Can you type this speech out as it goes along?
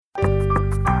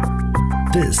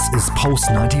This is Pulse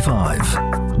 95.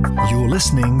 You're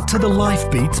listening to the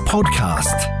Life Beats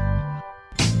podcast.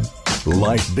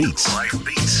 Life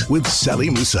Beats with Sally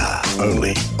Musa.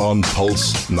 Only on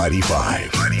Pulse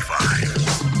 95.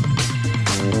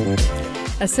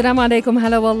 Assalamu alaikum,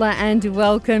 hello wallah, and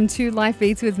welcome to Life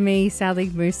Beats with me, Sally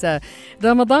Musa.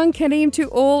 Ramadan Kareem to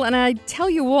all, and I tell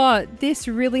you what, this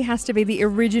really has to be the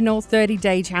original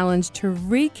 30-day challenge to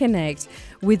reconnect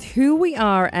with who we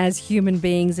are as human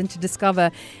beings and to discover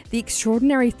the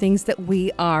extraordinary things that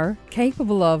we are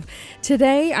capable of.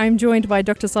 Today, I'm joined by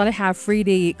Dr. Saliha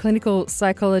Afridi, clinical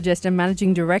psychologist and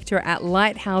managing director at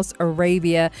Lighthouse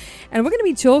Arabia. And we're going to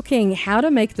be talking how to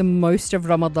make the most of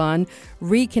Ramadan,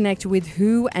 reconnect with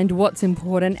who and what's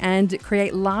important, and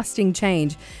create lasting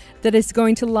change that is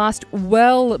going to last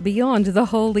well beyond the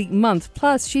holy month.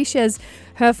 Plus, she shares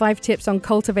her 5 tips on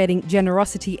cultivating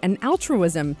generosity and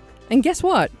altruism. And guess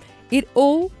what? It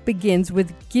all begins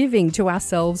with giving to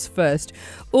ourselves first.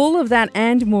 All of that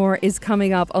and more is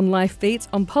coming up on Life Beats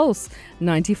on Pulse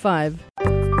 95.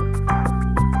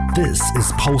 This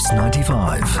is Pulse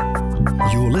 95.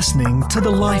 You're listening to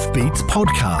the Life Beats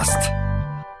podcast.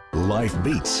 Life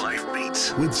Beats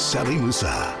with Sally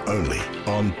Musa. Only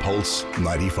on Pulse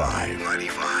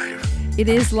 95. It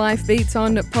is Life Beats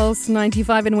on Pulse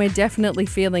 95, and we're definitely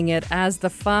feeling it as the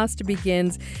fast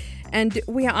begins. And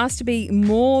we are asked to be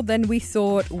more than we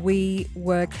thought we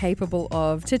were capable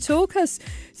of. To talk us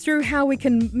through how we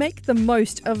can make the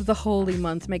most of the holy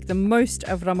month, make the most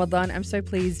of Ramadan, I'm so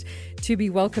pleased to be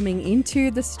welcoming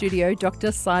into the studio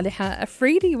Dr. Saliha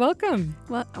Afridi. Welcome.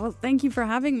 Well, thank you for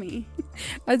having me.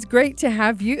 It's great to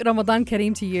have you. Ramadan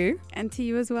Kareem to you. And to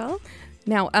you as well.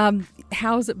 Now,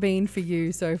 how's it been for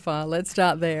you so far? Let's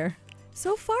start there.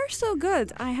 So far, so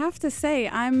good. I have to say,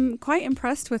 I'm quite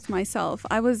impressed with myself.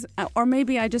 Or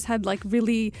maybe I just had like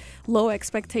really low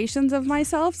expectations of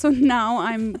myself. So now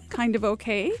I'm kind of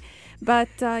okay. But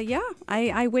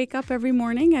I wake up every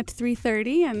morning at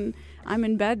 3:30 and I'm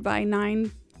in bed by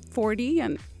 9:40,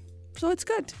 and so it's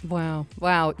good. Wow.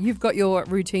 You've got your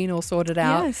routine all sorted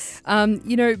out. Yes.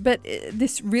 But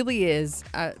this really is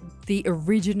the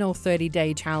original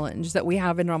 30-day challenge that we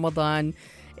have in Ramadan.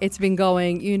 It's been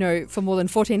going, for more than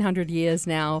 1,400 years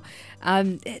now.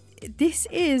 This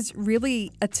is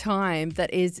really a time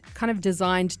that is kind of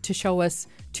designed to show us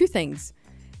 2 things: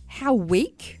 how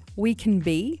weak we can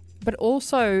be, but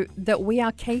also that we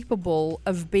are capable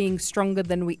of being stronger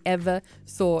than we ever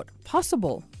thought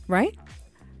possible, right?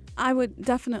 I would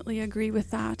definitely agree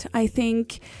with that. I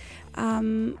think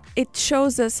it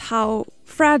shows us how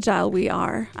fragile we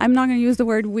are. I'm not going to use the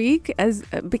word weak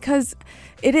because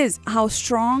it is how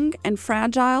strong and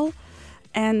fragile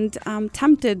and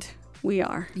tempted we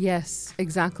are. Yes,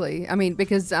 exactly. I mean,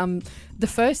 because the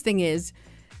first thing is,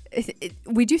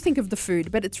 we do think of the food,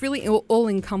 but it's really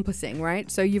all-encompassing, right?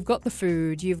 So you've got the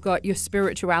food, you've got your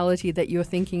spirituality that you're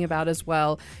thinking about as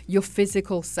well, your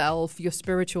physical self, your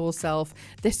spiritual self.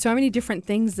 There's so many different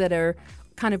things that are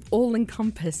kind of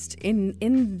all-encompassed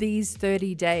in these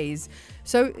 30 days.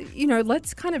 So,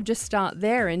 let's kind of just start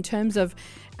there in terms of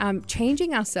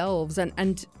changing ourselves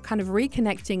and kind of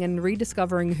reconnecting and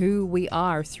rediscovering who we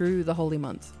are through the holy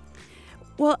month.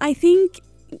 Well, I think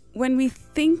when we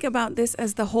think about this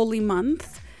as the holy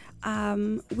month,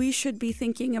 we should be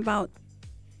thinking about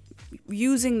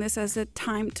using this as a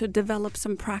time to develop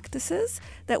some practices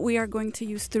that we are going to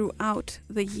use throughout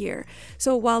the year.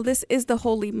 So while this is the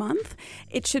holy month,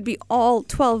 it should be all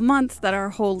 12 months that are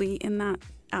holy in that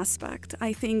aspect.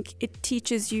 I think it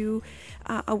teaches you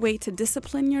a way to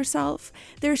discipline yourself.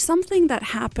 There's something that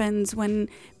happens when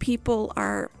people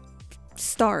are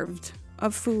starved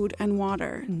of food and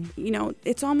water.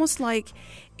 It's almost like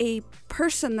a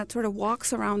person that sort of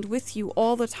walks around with you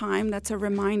all the time. That's a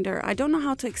reminder. I don't know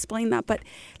how to explain that, but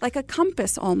like a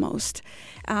compass almost.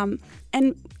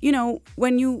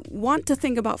 When you want to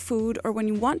think about food or when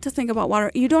you want to think about water,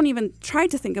 you don't even try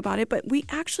to think about it, but we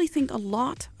actually think a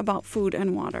lot about food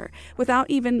and water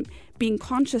without even being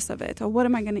conscious of it. Or what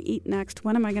am I going to eat next?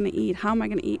 When am I going to eat? How am I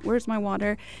going to eat? Where's my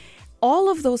water? All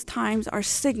of those times are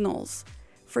signals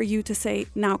for you to say,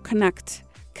 now connect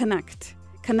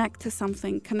to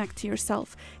something, connect to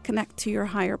yourself, connect to your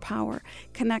higher power,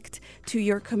 connect to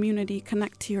your community,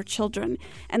 connect to your children.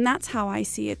 And that's how I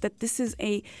see it, that this is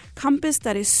a compass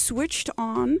that is switched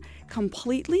on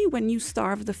completely when you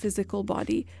starve the physical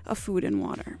body of food and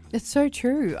water. It's so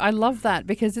true. I love that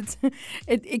because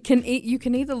you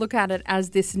can either look at it as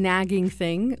this nagging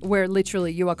thing where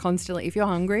literally you are constantly, if you're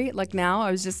hungry, like now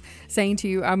I was just saying to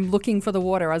you, I'm looking for the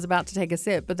water. I was about to take a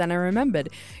sip, but then I remembered,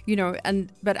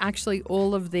 but actually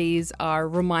all of these are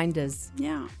reminders.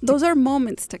 Yeah. Those are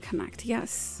moments to connect.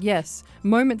 Yes. Yes.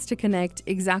 Moments to connect.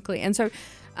 Exactly. And so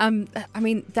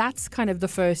that's kind of the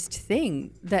first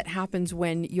thing that happens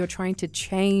when you're trying to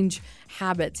change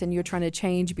habits and you're trying to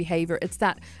change behavior. It's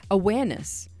that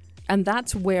awareness. And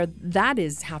that's where that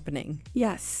is happening.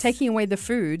 Yes. Taking away the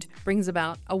food brings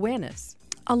about awareness.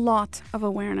 A lot of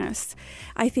awareness.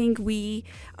 I think we,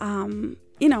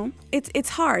 it's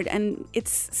hard and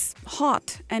it's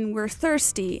hot and we're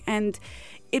thirsty, and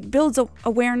it builds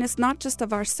awareness not just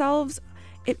of ourselves.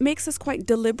 It makes us quite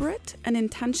deliberate and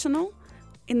intentional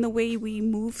in the way we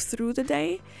move through the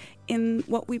day, in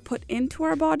what we put into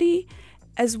our body,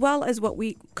 as well as what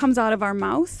comes out of our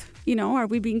mouth. Are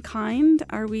we being kind?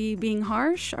 Are we being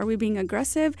harsh? Are we being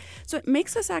aggressive? So it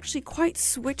makes us actually quite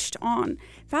switched on.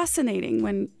 Fascinating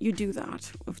when you do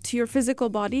that to your physical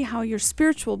body, how your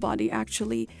spiritual body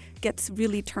actually gets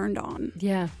really turned on.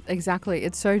 Yeah, exactly.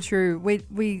 It's so true.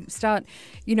 We start,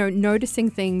 noticing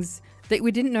things that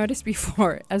we didn't notice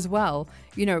before as well,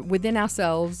 within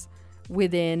ourselves,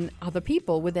 within other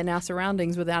people, within our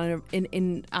surroundings,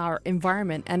 in our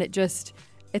environment. And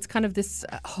it's kind of this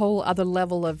whole other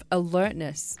level of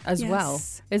alertness as well,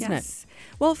 isn't it?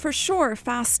 Well, for sure,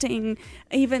 fasting,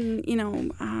 even,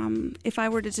 if I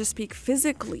were to just speak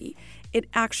physically, it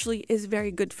actually is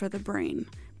very good for the brain.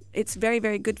 It's very,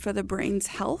 very good for the brain's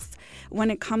health when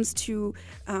it comes to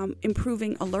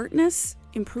improving alertness,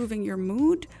 improving your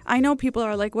mood. I know people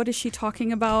are like, what is she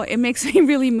talking about? It makes me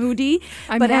really moody.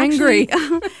 I'm angry.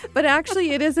 But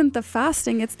actually, it isn't the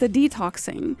fasting, it's the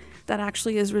detoxing that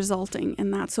actually is resulting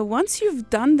in that. So once you've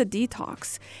done the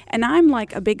detox, and I'm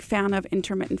like a big fan of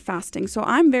intermittent fasting, so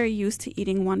I'm very used to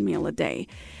eating one meal a day.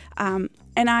 And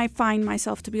I find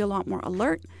myself to be a lot more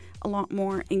alert, a lot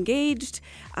more engaged,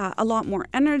 a lot more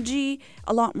energy,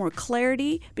 a lot more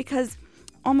clarity, because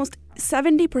almost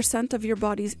 70% of your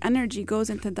body's energy goes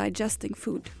into digesting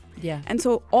food. Yeah. And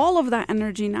so all of that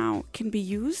energy now can be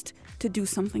used to do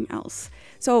something else.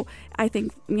 So I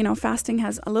think, fasting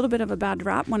has a little bit of a bad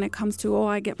rap when it comes to,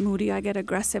 I get moody, I get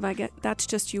aggressive, that's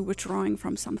just you withdrawing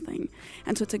from something.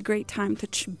 And so it's a great time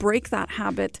to break that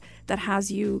habit that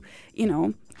has you,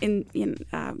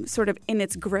 sort of in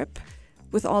its grip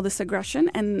with all this aggression,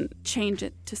 and change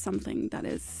it to something that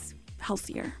is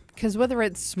healthier. Because whether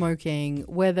it's smoking,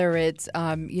 whether it's,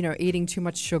 eating too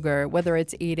much sugar, whether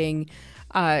it's eating,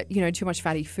 too much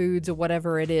fatty foods or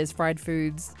whatever it is, fried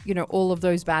foods, all of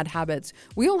those bad habits,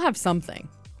 we all have something.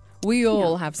 We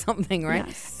all have something, right?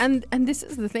 Yes. And this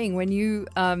is the thing, when you,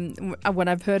 when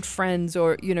I've heard friends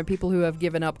or, people who have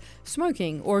given up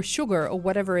smoking or sugar or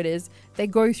whatever it is, they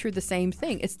go through the same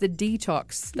thing. It's the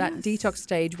detox, that detox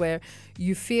stage where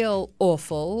you feel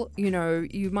awful,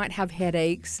 you might have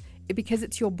headaches, because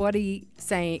it's your body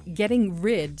getting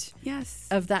rid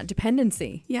of that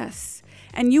dependency. Yes.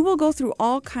 And you will go through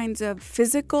all kinds of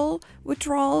physical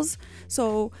withdrawals.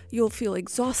 So you'll feel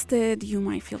exhausted, you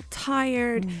might feel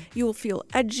tired, you'll feel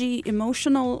edgy,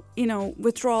 emotional,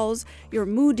 withdrawals. You're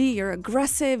moody, you're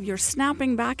aggressive, you're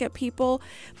snapping back at people.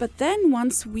 But then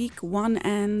once week 1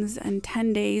 ends and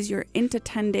 10 days, you're into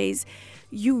 10 days,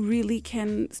 you really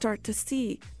can start to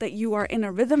see that you are in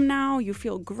a rhythm now. You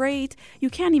feel great. You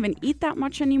can't even eat that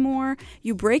much anymore.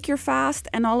 You break your fast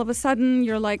and all of a sudden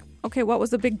you're like, okay, what was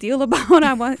the big deal about?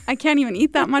 I can't even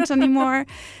eat that much anymore.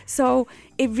 So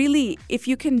it really, if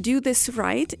you can do this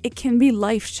right, it can be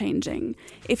life-changing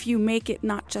if you make it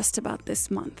not just about this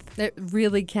month. It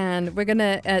really can. We're going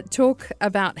to talk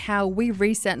about how we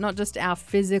reset not just our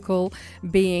physical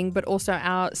being, but also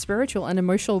our spiritual and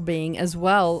emotional being as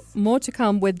well. More to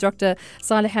come with Dr.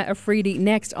 Saleha Afridi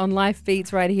next on Life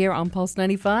Beats right here on Pulse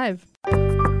 95.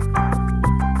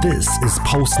 This is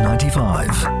Pulse 95.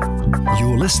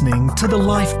 You're listening to the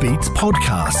Life Beats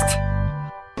podcast.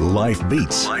 Life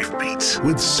Beats. Life Beats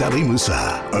with Sally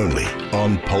Musa. Only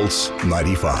on Pulse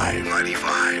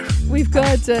 95. We've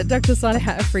got Dr.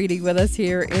 Saleha Afridi with us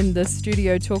here in the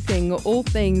studio talking all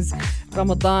things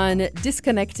Ramadan,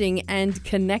 disconnecting and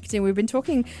connecting. We've been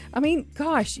talking,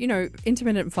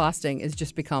 intermittent fasting has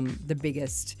just become the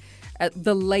biggest,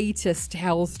 the latest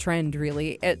health trend,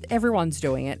 really. Everyone's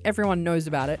doing it. Everyone knows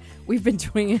about it. We've been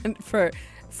doing it for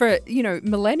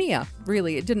millennia,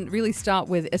 really. It didn't really start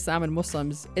with Islam and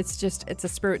Muslims. It's a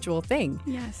spiritual thing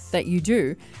that you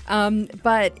do.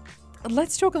 But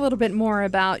let's talk a little bit more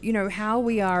about, how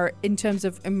we are in terms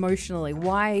of emotionally.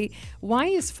 Why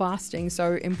is fasting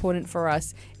so important for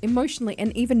us emotionally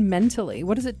and even mentally?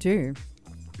 What does it do?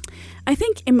 I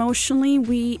think emotionally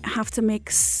we have to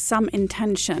make some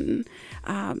intention.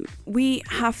 We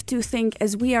have to think,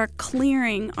 as we are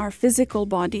clearing our physical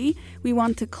body, we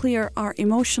want to clear our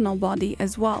emotional body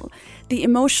as well. The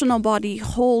emotional body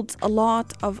holds a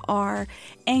lot of our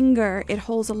anger, it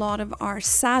holds a lot of our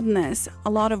sadness, a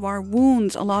lot of our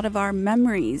wounds, a lot of our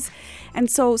memories. And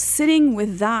so sitting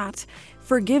with that,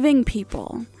 forgiving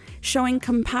people, showing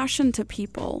compassion to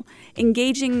people,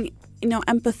 engaging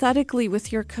empathetically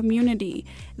with your community.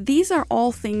 These are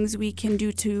all things we can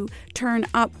do to turn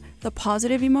up the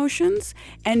positive emotions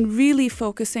and really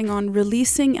focusing on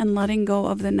releasing and letting go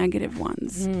of the negative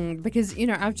ones. Because,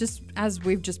 as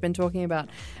we've just been talking about,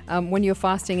 when you're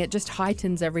fasting, it just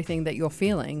heightens everything that you're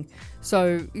feeling.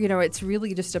 So, it's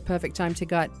really just a perfect time to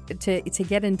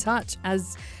get in touch,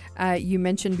 as you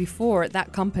mentioned before,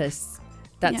 that compass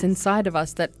that's inside of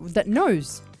us that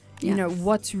knows.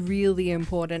 What's really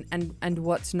important and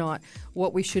what's not,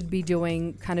 what we should be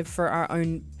doing kind of for our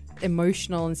own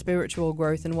emotional and spiritual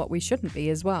growth and what we shouldn't be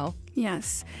as well.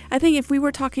 Yes. I think if we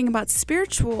were talking about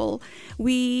spiritual,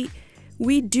 we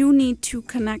do need to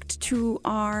connect to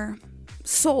our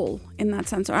soul in that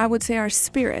sense, or I would say our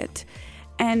spirit.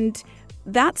 And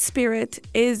that spirit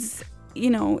is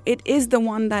it is the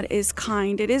one that is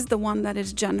kind. It is the one that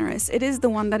is generous. It is the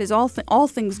one that is all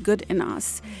things good in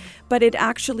us. But it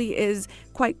actually is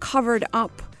quite covered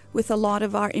up with a lot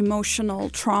of our emotional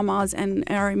traumas and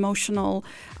our emotional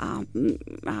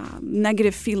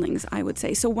negative feelings, I would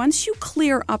say. So once you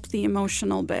clear up the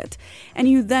emotional bit and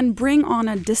you then bring on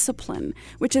a discipline,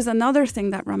 which is another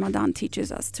thing that Ramadan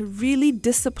teaches us, to really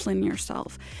discipline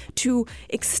yourself, to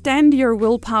extend your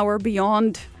willpower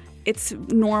beyond its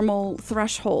normal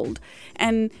threshold,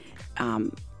 and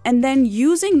then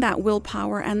using that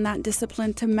willpower and that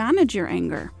discipline to manage your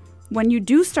anger. When you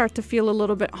do start to feel a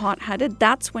little bit hot-headed,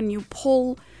 that's when you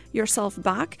pull yourself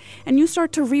back and you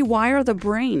start to rewire the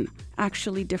brain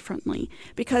actually differently,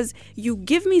 because you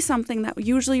give me something that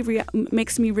usually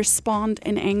makes me respond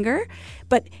in anger.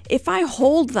 But if I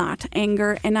hold that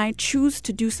anger and I choose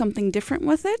to do something different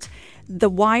with it,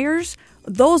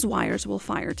 those wires will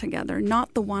fire together,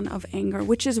 not the one of anger,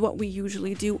 which is what we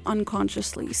usually do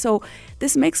unconsciously. So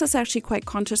this makes us actually quite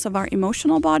conscious of our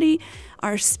emotional body,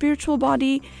 our spiritual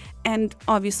body, and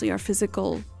obviously our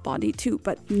physical body too.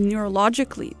 But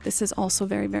neurologically, this is also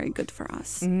very, very good for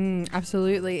us.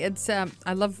 Absolutely. It's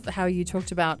I love how you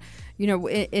talked about,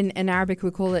 in Arabic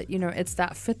we call it, it's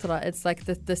that fitra. It's like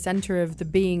the center of the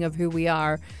being of who we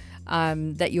are.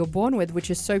 That you're born with, which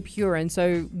is so pure and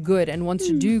so good and wants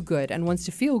to do good and wants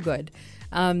to feel good.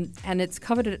 And it's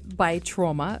covered by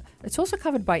trauma. It's also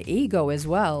covered by ego as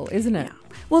well, isn't it?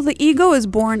 Yeah. Well, the ego is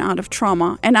born out of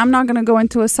trauma. And I'm not going to go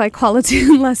into a psychology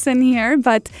lesson here,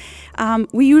 but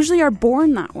we usually are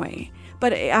born that way.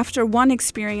 But after one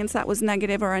experience that was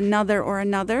negative or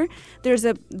another, there's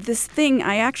this thing,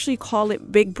 I actually call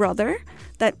it Big Brother,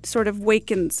 that sort of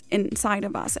wakens inside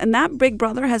of us. And that Big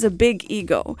Brother has a big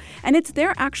ego. And it's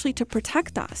there actually to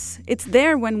protect us. It's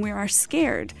there when we are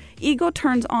scared. Ego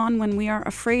turns on when we are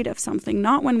afraid of something,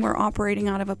 not when we're operating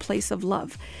out of a place of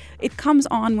love. It comes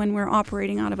on when we're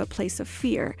operating out of a place of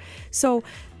fear. So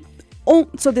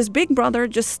this Big Brother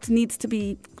just needs to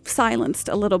be silenced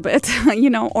a little bit,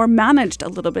 or managed a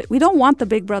little bit. We don't want the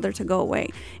Big Brother to go away.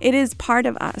 It is part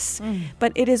of us,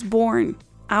 but it is born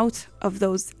out of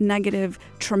those negative,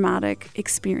 traumatic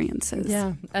experiences.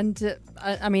 Yeah. And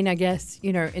I guess,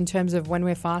 in terms of when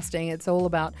we're fasting, it's all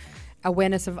about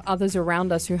awareness of others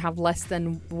around us who have less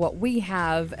than what we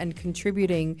have and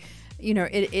contributing.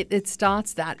 It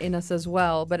starts that in us as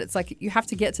well. But it's like you have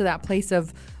to get to that place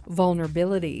of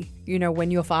vulnerability. When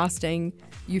you're fasting,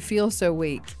 you feel so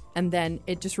weak. And then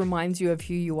it just reminds you of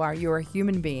who you are. You're a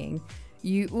human being.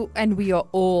 And we are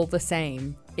all the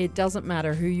same. It doesn't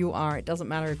matter who you are. It doesn't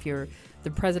matter if you're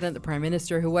the president, the prime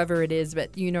minister, whoever it is.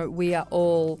 But, we are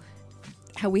all,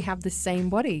 we have the same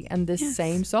body and the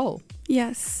same soul.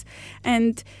 Yes.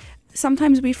 And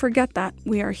sometimes we forget that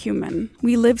we are human.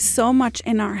 We live so much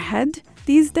in our head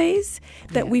these days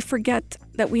that we forget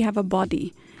that we have a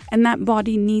body. And that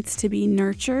body needs to be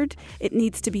nurtured. It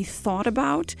needs to be thought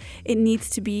about. It needs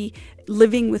to be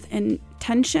living with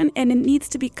intention, and it needs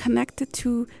to be connected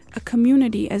to a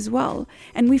community as well.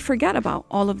 And we forget about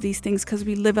all of these things because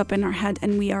we live up in our head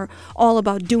and we are all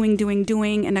about doing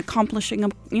and accomplishing,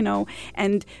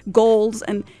 and goals.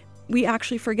 And we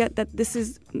actually forget that this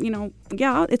is,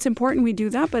 it's important we do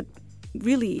that, but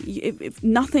really, if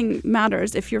nothing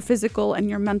matters if your physical and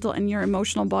your mental and your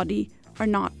emotional body are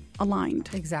not aligned.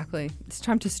 Exactly. It's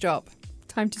time to stop.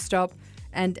 Time to stop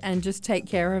and just take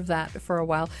care of that for a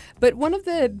while. But one of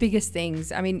the biggest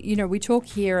things, I mean, we talk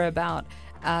here about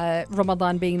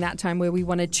Ramadan being that time where we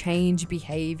want to change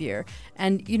behavior.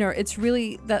 And, it's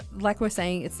really that, like we're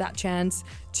saying, it's that chance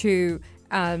to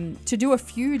do a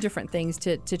few different things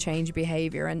to change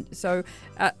behavior. And so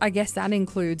I guess that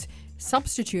includes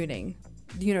substituting,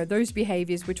 those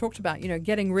behaviors we talked about,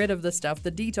 getting rid of the stuff,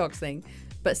 the detox thing,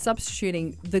 but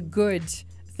substituting the good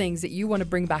things that you want to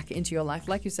bring back into your life,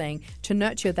 like you're saying, to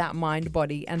nurture that mind,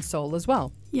 body, and soul as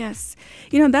well. Yes.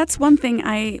 That's one thing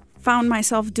I found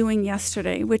myself doing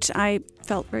yesterday, which I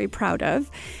felt very proud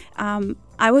of.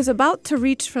 I was about to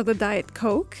reach for the Diet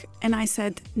Coke, and I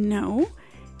said, no,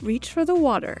 reach for the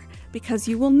water, because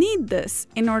you will need this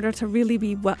in order to really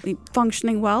be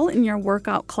functioning well in your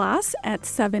workout class at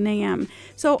 7 a.m.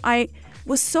 So I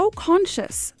was so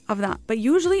conscious of that, but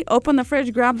usually open the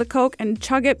fridge, grab the Coke and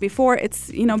chug it before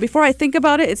before I think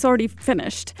about it, it's already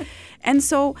finished. And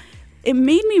so it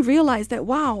made me realize that,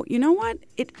 wow, you know what?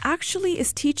 It actually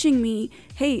is teaching me,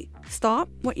 hey, stop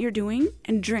what you're doing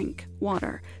and drink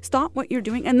water. Stop what you're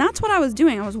doing. And that's what I was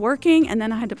doing. I was working and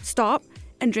then I had to stop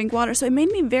and drink water. So it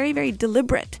made me very, very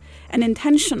deliberate and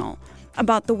intentional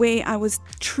about the way I was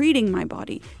treating my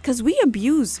body, because we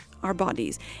abuse our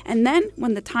bodies. And then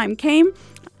when the time came,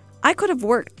 I could have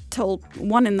worked till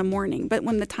 1 a.m, but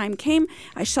when the time came,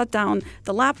 I shut down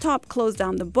the laptop, closed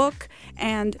down the book,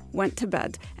 and went to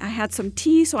bed. I had some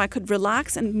tea so I could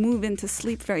relax and move into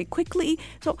sleep very quickly.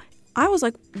 So I was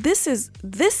like, this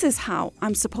is how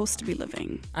I'm supposed to be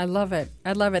living. I love it.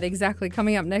 I love it. Exactly.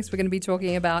 Coming up next, we're going to be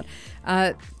talking about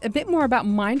a bit more about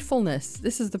mindfulness.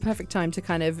 This is the perfect time to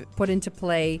kind of put into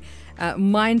play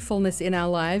mindfulness in our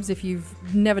lives. If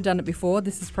you've never done it before,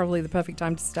 this is probably the perfect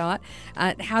time to start.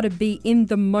 How to be in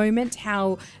the moment,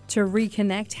 how to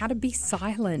reconnect, how to be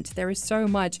silent. There is so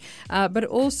much. But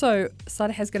also,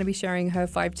 Saleha is going to be sharing her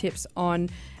 5 tips on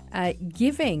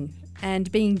giving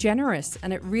and being generous,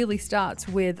 and it really starts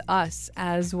with us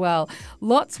as well.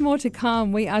 Lots more to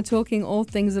come. We are talking all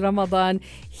things Ramadan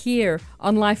here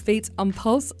on Life Beats on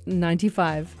Pulse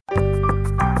 95.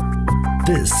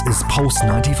 This is Pulse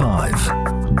 95.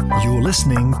 You're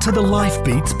listening to the Life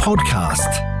Beats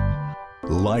podcast.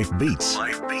 Life Beats.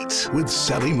 Life Beats with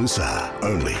Sally Musa.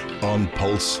 Only on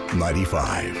Pulse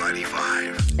 95.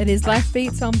 It is Life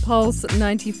Beats on Pulse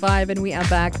 95, and we are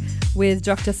back with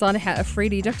Dr. Saleha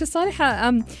Afridi. Dr.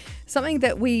 Saleha, something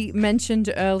that you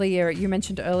mentioned earlier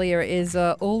is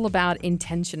all about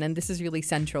intention, and this is really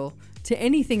central to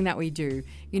anything that we do,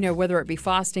 whether it be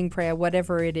fasting, prayer,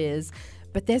 whatever it is.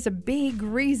 But there's a big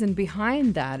reason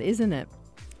behind that, isn't it?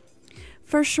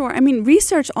 For sure. I mean,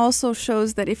 research also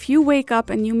shows that if you wake up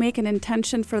and you make an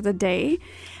intention for the day,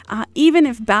 even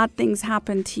if bad things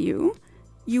happen to you,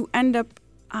 you end up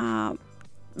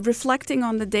reflecting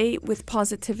on the day with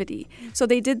positivity. So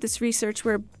they did this research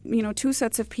where, 2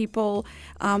 sets of people,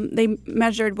 they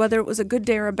measured whether it was a good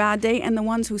day or a bad day, and the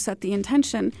ones who set the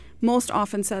intention most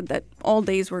often said that all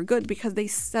days were good because they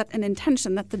set an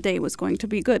intention that the day was going to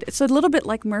be good. It's a little bit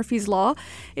like Murphy's Law.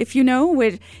 If you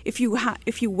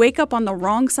wake up on the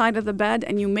wrong side of the bed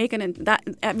and you make that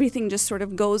everything just sort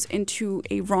of goes into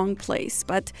a wrong place.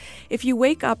 But if you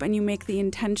wake up and you make the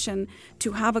intention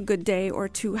to have a good day or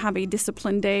to have a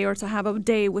disciplined day or to have a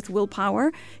day with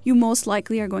willpower, you most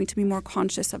likely are going to be more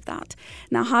conscious of that.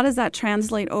 Now, how does that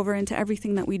translate over into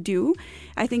everything that we do?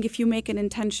 I think if you make an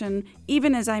intention,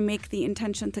 even as I make the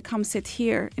intention to come sit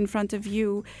here in front of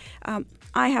you,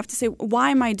 I have to say,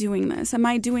 why am I doing this? Am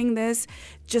I doing this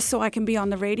just so I can be on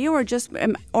the radio,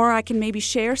 or I can maybe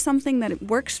share something that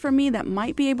works for me that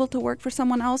might be able to work for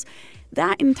someone else?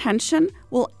 That intention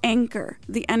will anchor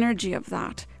the energy of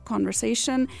that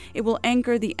conversation. It will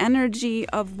anchor the energy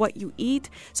of what you eat.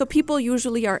 So people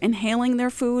usually are inhaling their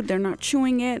food, they're not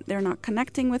chewing it, they're not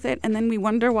connecting with it, and then we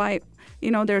wonder why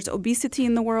there's obesity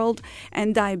in the world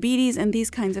and diabetes and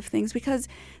these kinds of things, because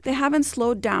they haven't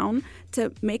slowed down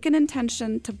to make an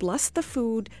intention to bless the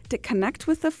food, to connect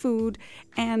with the food,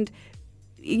 and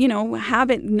have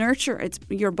it nurture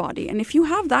your body. And if you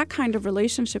have that kind of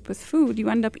relationship with food, you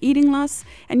end up eating less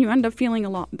and you end up feeling a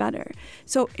lot better.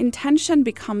 So intention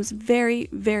becomes very,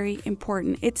 very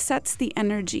important. It sets the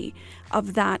energy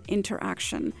of that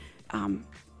interaction.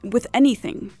 With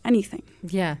anything.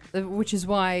 Yeah, which is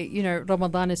why,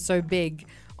 Ramadan is so big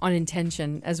on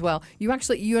intention as well.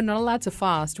 You're not allowed to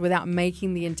fast without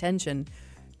making the intention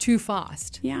too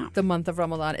fast. Yeah. The month of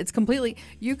Ramadan. It's completely,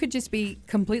 you could just be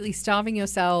completely starving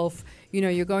yourself. You know,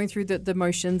 you're going through the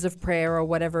motions of prayer or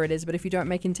whatever it is. But if you don't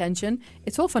make intention,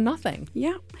 it's all for nothing.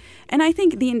 Yeah. And I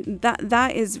think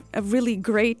that is a really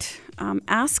great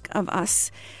ask of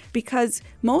us, because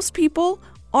most people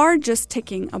are just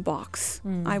ticking a box.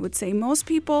 I would say most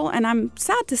people, and I'm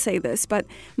sad to say this, but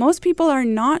most people are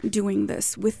not doing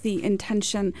this with the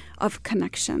intention of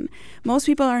connection. Most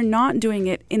people are not doing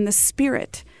it in the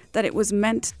spirit that it was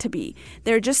meant to be.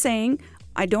 They're just saying,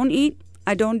 I don't eat,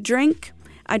 I don't drink,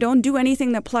 I don't do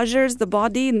anything that pleasures the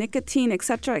body, nicotine,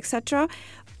 etc., etc.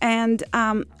 And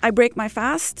I break my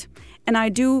fast and I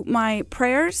do my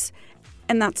prayers,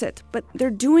 and that's it. But they're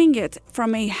doing it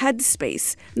from a head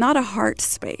space, not a heart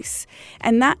space.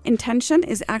 And that intention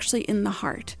is actually in the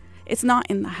heart. It's not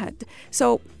in the head.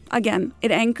 So again,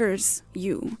 it anchors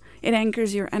you. It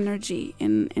anchors your energy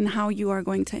in how you are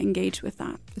going to engage with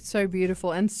that. It's so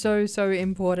beautiful and so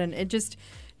important. It just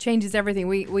changes everything.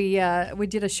 We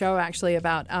did a show actually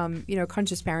about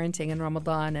conscious parenting in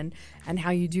Ramadan and how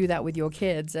you do that with your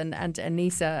kids. And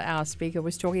Anissa, our speaker,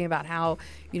 was talking about how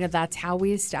that's how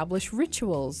we establish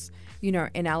rituals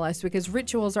in our lives, because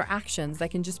rituals are actions. They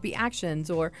can just be actions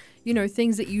or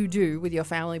things that you do with your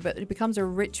family, but it becomes a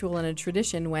ritual and a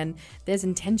tradition when there's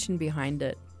intention behind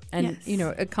it. And,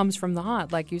 yes. It comes from the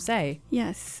heart, like you say.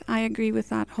 Yes, I agree with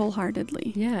that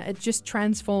wholeheartedly. Yeah, it just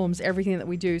transforms everything that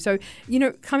we do. So,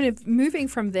 kind of moving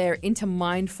from there into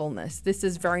mindfulness, this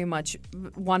is very much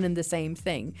one and the same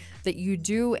thing, that you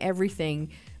do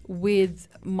everything with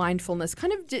mindfulness.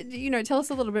 Kind of, tell us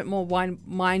a little bit more why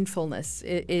mindfulness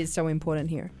is so important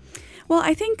here. Well,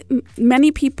 I think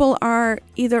many people are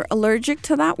either allergic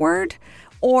to that word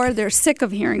or they're sick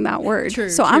of hearing that word. True.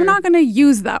 I'm not going to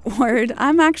use that word.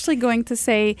 I'm actually going to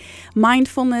say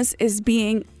mindfulness is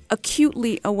being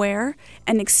acutely aware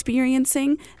and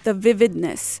experiencing the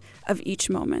vividness of each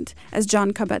moment. As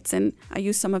Jon Kabat-Zinn, I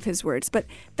use some of his words, but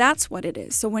that's what it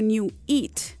is. So when you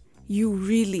eat, you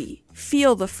really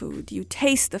feel the food, you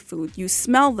taste the food, you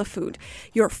smell the food.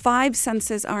 Your 5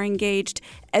 senses are engaged,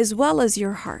 as well as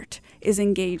your heart is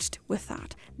engaged with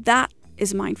that. That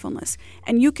is mindfulness.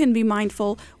 And you can be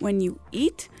mindful when you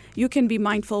eat. You can be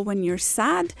mindful when you're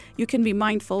sad. You can be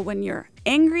mindful when you're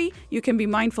angry. You can be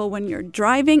mindful when you're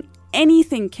driving.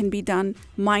 Anything can be done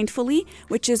mindfully,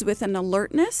 which is with an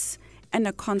alertness and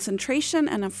a concentration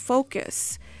and a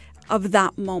focus of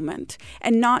that moment,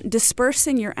 and not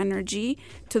dispersing your energy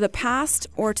to the past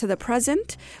or to the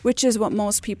present, which is what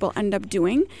most people end up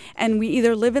doing. And we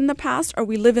either live in the past or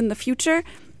we live in the future.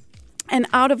 And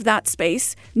out of that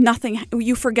space,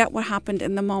 you forget what happened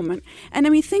in the moment. And I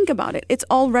mean, think about it. It's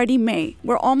already May.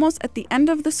 We're almost at the end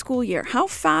of the school year. How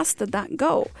fast did that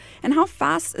go? And how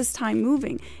fast is time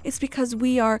moving? It's because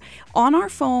we are on our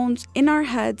phones, in our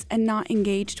heads, and not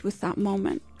engaged with that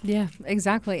moment. Yeah,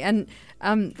 exactly. And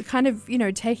kind of,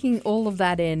 taking all of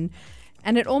that in.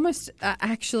 And it almost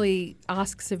actually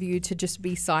asks of you to just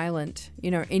be silent,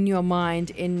 in your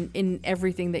mind, in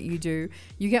everything that you do.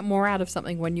 You get more out of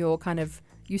something when you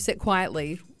sit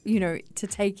quietly, to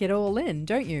take it all in,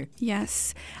 don't you?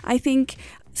 Yes. I think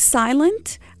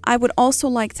silent, I would also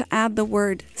like to add the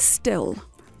word still.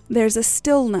 There's a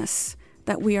stillness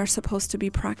that we are supposed to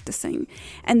be practicing.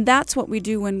 And that's what we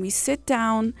do when we sit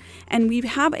down and we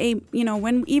have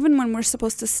even when we're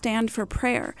supposed to stand for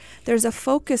prayer, there's a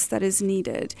focus that is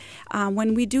needed.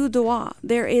 When we do dua,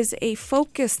 there is a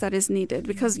focus that is needed,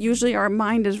 because usually our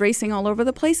mind is racing all over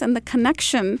the place and the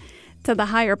connection to the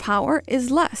higher power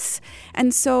is less.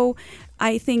 And so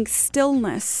I think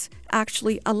stillness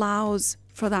actually allows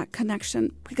for that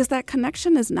connection, because that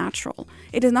connection is natural.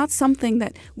 It is not something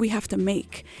that we have to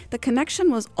make. The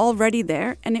connection was already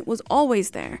there and it was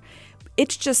always there.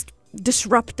 It's just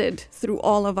disrupted through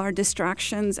all of our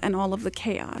distractions and all of the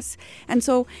chaos. And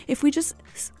so if we just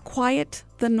quiet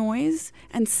the noise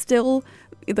and still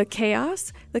the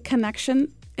chaos, the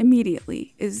connection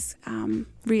immediately is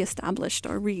reestablished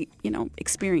or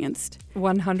experienced.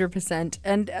 100%.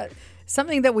 And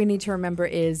something that we need to remember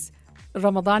is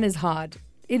Ramadan is hard.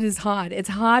 It is hard. It's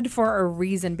hard for a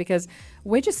reason, because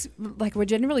we're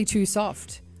generally too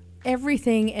soft.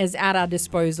 Everything is at our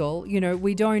disposal.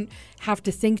 We don't have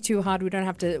to think too hard. We don't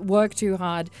have to work too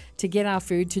hard to get our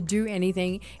food, to do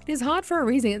anything. It is hard for a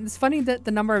reason. It's funny that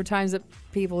the number of times that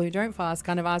people who don't fast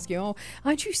kind of ask you, oh,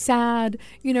 aren't you sad?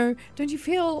 Don't you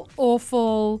feel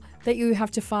awful that you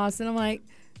have to fast? And I'm like,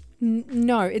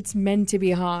 no, it's meant to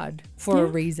be hard for a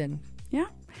reason. Yeah.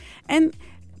 And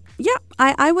yeah,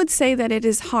 I would say that it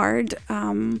is hard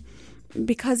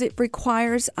because it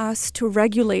requires us to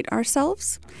regulate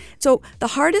ourselves. So the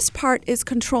hardest part is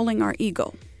controlling our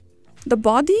ego. The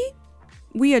body,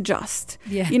 we adjust.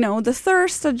 Yeah. The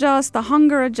thirst adjusts, the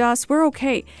hunger adjusts, we're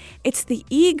okay. It's the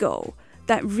ego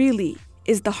that really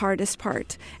is the hardest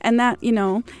part. And that,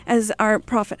 as our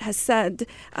prophet has said,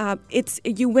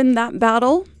 you win that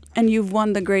battle and you've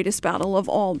won the greatest battle of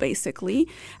all, basically,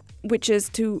 which is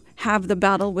to have the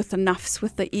battle with the nafs,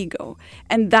 with the ego.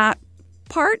 And that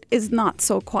part is not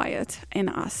so quiet in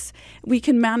us. We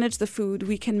can manage the food,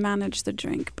 we can manage the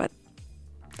drink, but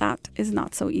that is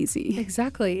not so easy.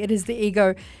 Exactly. It is the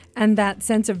ego and that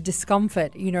sense of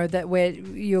discomfort, that where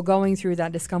you're going through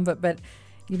that discomfort, but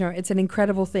it's an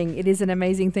incredible thing. It is an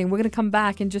amazing thing. We're going to come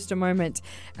back in just a moment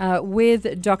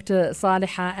with Dr.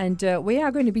 Saliha, and we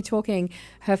are going to be talking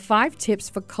her 5 tips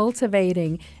for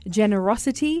cultivating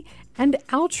generosity and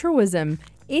altruism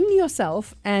in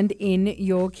yourself and in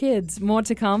your kids. More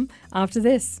to come after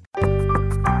this.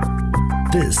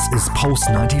 This is Pulse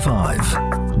 95.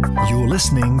 You're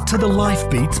listening to the Life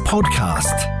Beats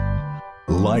podcast.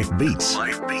 Life Beats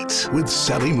with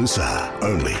Sally Musa,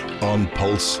 only on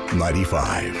Pulse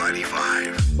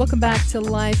 95. Welcome back to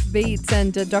Life Beats,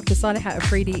 and Dr. Saliha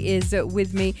Afridi is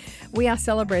with me. We are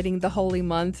celebrating the Holy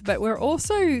Month, but we're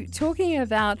also talking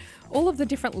about all of the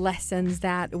different lessons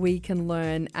that we can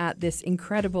learn at this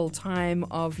incredible time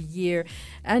of year.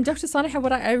 And Dr. Saliha,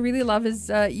 what I really love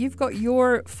is you've got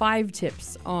your 5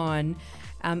 tips on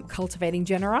cultivating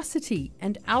generosity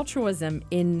and altruism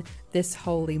in this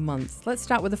holy month. Let's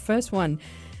start with the first one,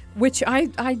 which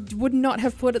I would not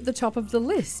have put at the top of the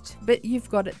list, but you've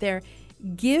got it there.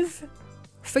 Give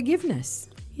forgiveness.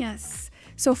 Yes.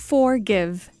 So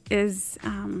forgive is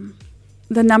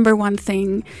the number one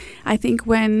thing. I think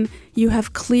when you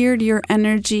have cleared your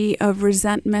energy of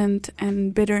resentment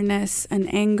and bitterness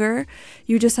and anger,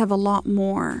 you just have a lot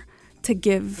more to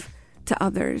give to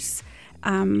others.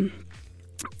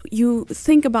 You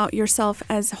think about yourself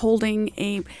as holding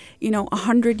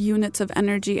 100 units of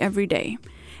energy every day.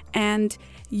 And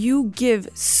you give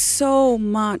so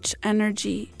much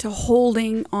energy to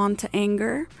holding on to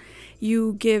anger.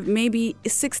 You give maybe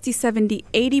 60, 70,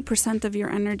 80% of your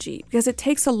energy, because it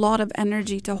takes a lot of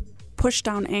energy to push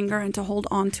down anger and to hold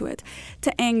on to it,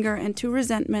 to anger and to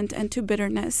resentment and to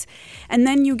bitterness. And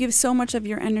then you give so much of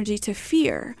your energy to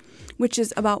fear, which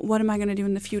is about what am I going to do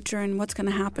in the future and what's going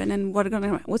to happen and what's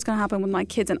going to happen with my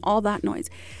kids and all that noise.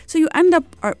 So you end up,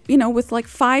 with like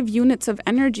 5 units of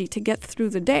energy to get through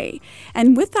the day.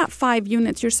 And with that 5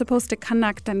 units, you're supposed to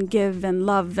connect and give and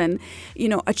love and,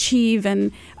 achieve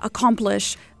and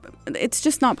accomplish. It's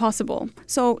just not possible.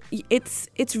 So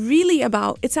it's really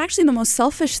about, it's actually the most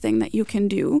selfish thing that you can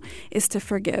do is to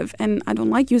forgive. And I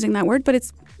don't like using that word, but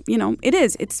it's, it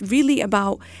is. It's really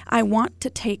about, I want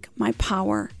to take my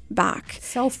power back.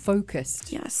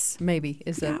 Self-focused. Yes. Maybe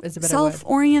is a better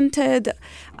Self-oriented,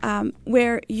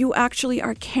 where you actually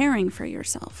are caring for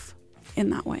yourself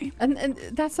in that way. And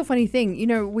that's the funny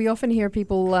thing. We often hear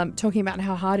people talking about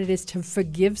how hard it is to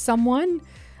forgive someone.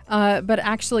 But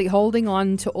actually holding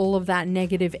on to all of that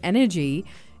negative energy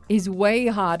is way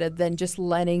harder than just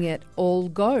letting it all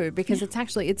go, because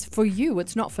it's for you,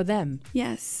 it's not for them.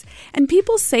 Yes. And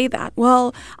people say that,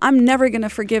 well, I'm never going to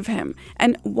forgive him.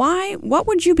 And why? What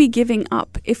would you be giving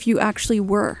up if you actually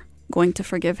were going to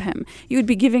forgive him? You would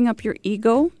be giving up your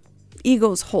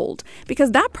ego's hold,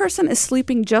 because that person is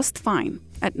sleeping just fine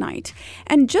at night.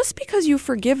 And just because you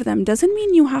forgive them doesn't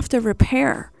mean you have to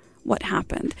repair what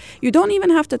happened. You don't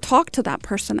even have to talk to that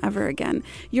person ever again.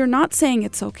 You're not saying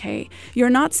it's okay.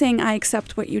 You're not saying I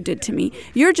accept what you did to me.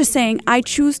 You're just saying I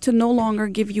choose to no longer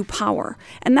give you power.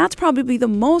 And that's probably the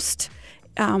most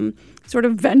sort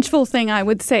of vengeful thing I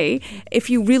would say.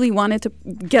 If you really wanted to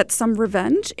get some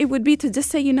revenge, it would be to just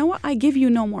say, you know what, I give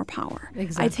you no more power.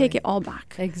 Exactly. I take it all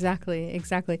back. Exactly.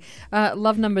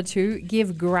 Love number 2,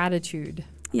 give gratitude.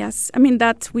 Yes.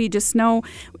 We just know,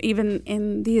 even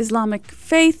in the Islamic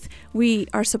faith, we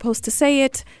are supposed to say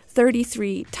it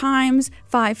 33 times,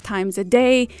 5 times a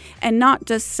day, and not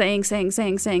just saying,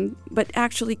 but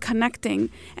actually connecting.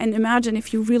 And imagine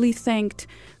if you really thanked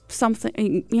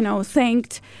something, you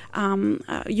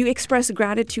express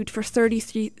gratitude for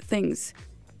 33 things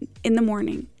in the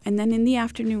morning and then in the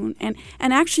afternoon and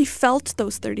actually felt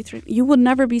those 33, you will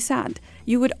never be sad.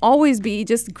 You would always be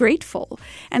just grateful.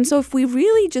 And so if we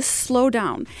really just slow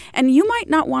down, and you might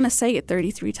not want to say it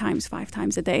 33 times, 5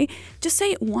 times a day, just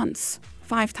say it once,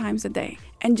 5 times a day,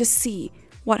 and just see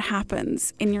what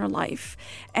happens in your life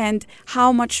and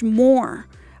how much more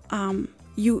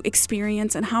you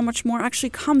experience and how much more actually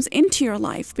comes into your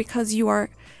life because you are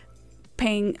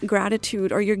paying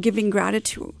gratitude or you're giving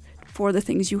gratitude for the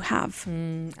things you have.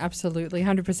 Absolutely,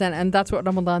 100%. And that's what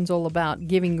Ramadan's all about,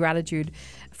 giving gratitude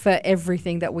for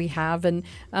everything that we have. And,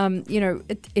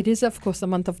 it is, of course, the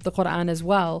month of the Quran as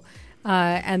well.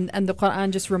 And the Quran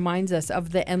just reminds us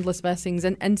of the endless blessings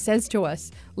and says to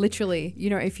us, literally,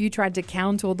 if you tried to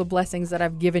count all the blessings that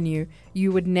I've given you,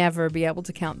 you would never be able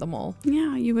to count them all.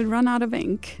 Yeah, you would run out of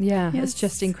ink. Yeah, Yes. It's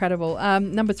just incredible.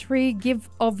 Number 3, give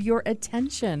of your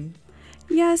attention.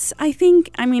 Yes,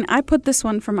 I put this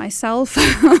one for myself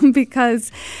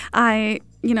because I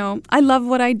love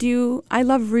what I do. I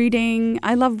love reading.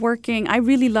 I love working. I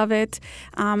really love it.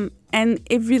 And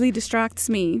it really distracts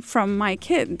me from my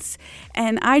kids.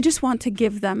 And I just want to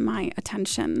give them my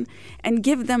attention and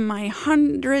give them my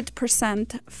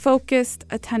 100% focused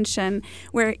attention,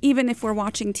 where even if we're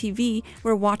watching TV,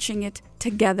 we're watching it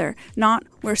together, not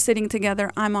we're sitting together,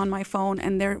 I'm on my phone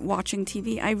and they're watching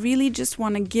TV. I really just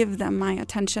want to give them my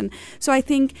attention. So I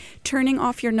think turning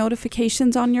off your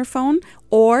notifications on your phone,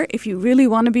 or if you really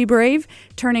want to be brave,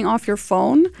 turning off your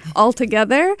phone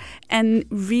altogether and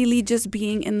really just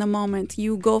being in the moment.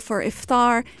 You go for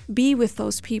iftar, be with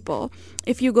those people.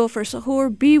 If you go for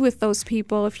suhoor, be with those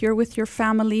people. If you're with your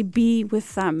family, be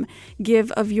with them.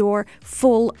 Give of your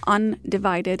full,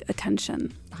 undivided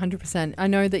attention. 100%. I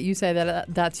know that you say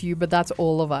that that's you, but that's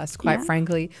all of us, quite Yeah.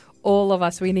 frankly. All of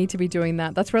us, we need to be doing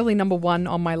that. That's really number 1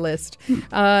 on my list.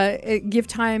 Give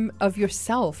time of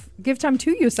yourself. Give time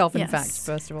to yourself, in Yes. fact,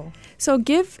 first of all. So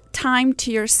give time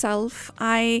to yourself.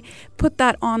 I put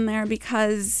that on there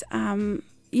because,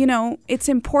 it's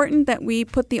important that we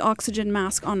put the oxygen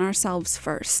mask on ourselves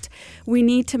first. We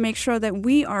need to make sure that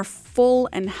we are full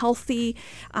and healthy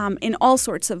in all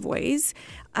sorts of ways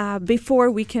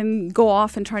before we can go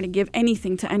off and try to give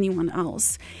anything to anyone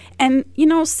else. And,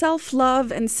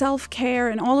 self-love and self-care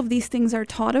and all of these things are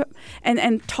taught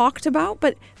and talked about,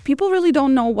 but people really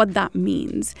don't know what that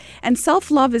means. And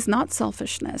self-love is not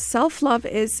selfishness. Self-love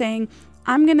is saying,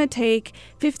 I'm going to take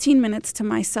 15 minutes to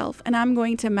myself and I'm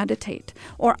going to meditate,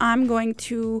 or I'm going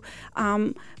to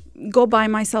go buy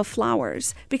myself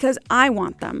flowers because I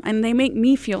want them and they make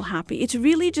me feel happy. It's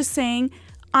really just saying,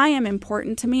 I am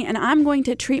important to me and I'm going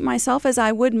to treat myself as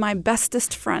I would my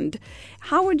bestest friend.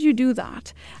 How would you do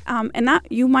that? And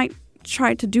that you might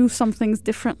try to do some things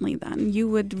differently then. You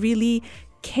would really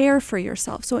care for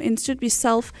yourself. So it should be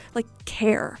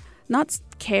care. Not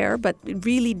care, but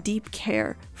really deep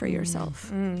care for yourself.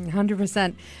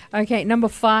 100%. Okay, number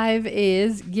 5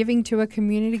 is giving to a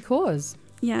community cause.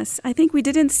 Yes, I think we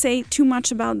didn't say too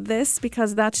much about this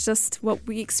because that's just what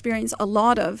we experience a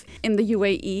lot of in the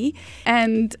UAE.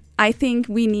 And I think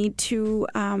we need to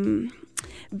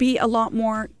be a lot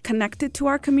more connected to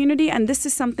our community. And this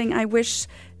is something I wish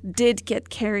did get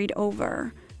carried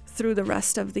over through the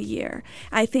rest of the year.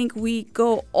 I think we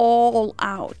go all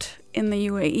out in the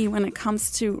UAE when it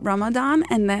comes to Ramadan,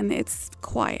 and then it's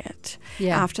quiet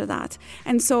after that.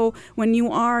 And so when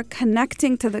you are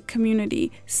connecting to the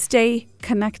community, stay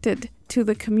connected to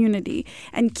the community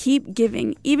and keep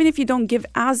giving, even if you don't give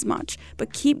as much,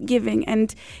 but keep giving.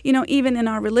 And, even in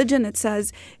our religion, it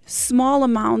says small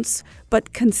amounts,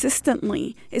 but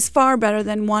consistently is far better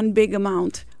than one big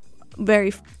amount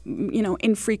very,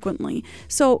 infrequently.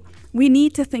 So we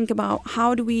need to think about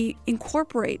how do we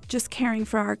incorporate just caring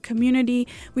for our community.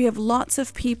 We have lots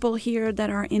of people here that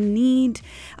are in need,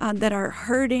 that are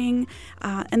hurting,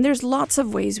 and there's lots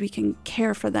of ways we can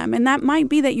care for them. And that might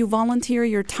be that you volunteer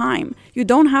your time. You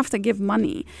don't have to give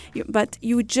money, but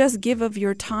you just give of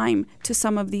your time to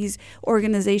some of these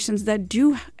organizations that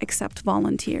do accept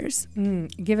volunteers.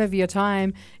 Give of your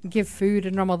time, give food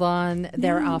in Ramadan.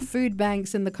 There are food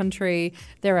banks in the country.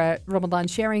 There are Ramadan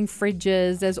sharing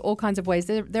fridges. There's all kinds of ways.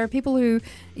 There are people who,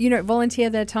 volunteer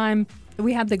their time.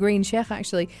 We had the Green Sheikh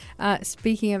actually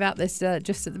speaking about this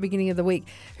just at the beginning of the week,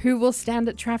 who will stand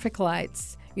at traffic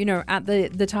lights, at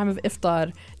the time of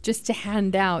iftar, just to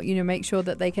hand out, make sure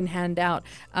that they can hand out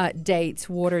dates,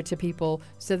 water to people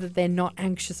so that they're not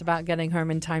anxious about getting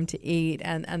home in time to eat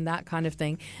and that kind of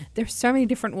thing. There's so many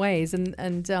different ways. And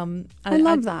I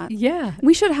love that. Yeah.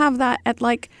 We should have that at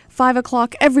 5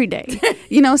 o'clock every day.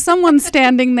 Someone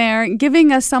standing there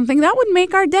giving us something that would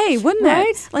make our day, wouldn't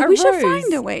it? Right? We should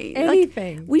find a way.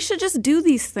 Anything. We should just do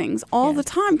these things all the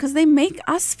time because they make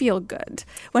us feel good.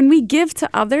 When we give to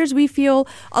others, we feel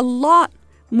a lot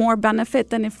more benefit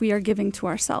than if we are giving to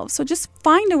ourselves. So just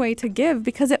find a way to give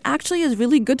because it actually is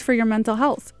really good for your mental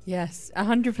health. Yes,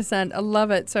 100%. I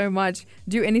love it so much.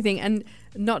 Do anything. And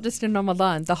not just in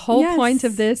Ramadan. The whole point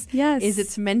of this is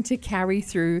it's meant to carry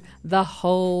through the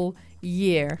whole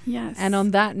year. Yes. And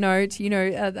on that note,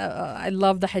 I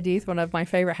love the hadith. One of my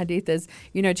favorite hadith is,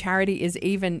 charity is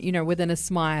even, within a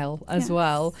smile as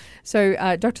well. So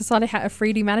Dr. Saliha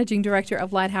Afridi, Managing Director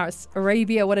of Lighthouse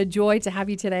Arabia, what a joy to have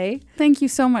you today. Thank you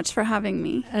so much for having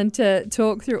me. And to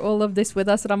talk through all of this with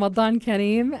us. Ramadan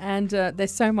Kareem. And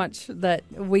there's so much that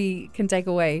we can take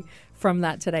away from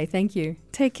that today. Thank you.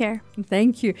 Take care.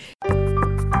 Thank you.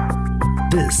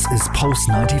 This is Pulse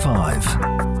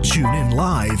 95. Tune in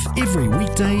live every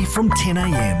weekday from 10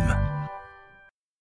 a.m.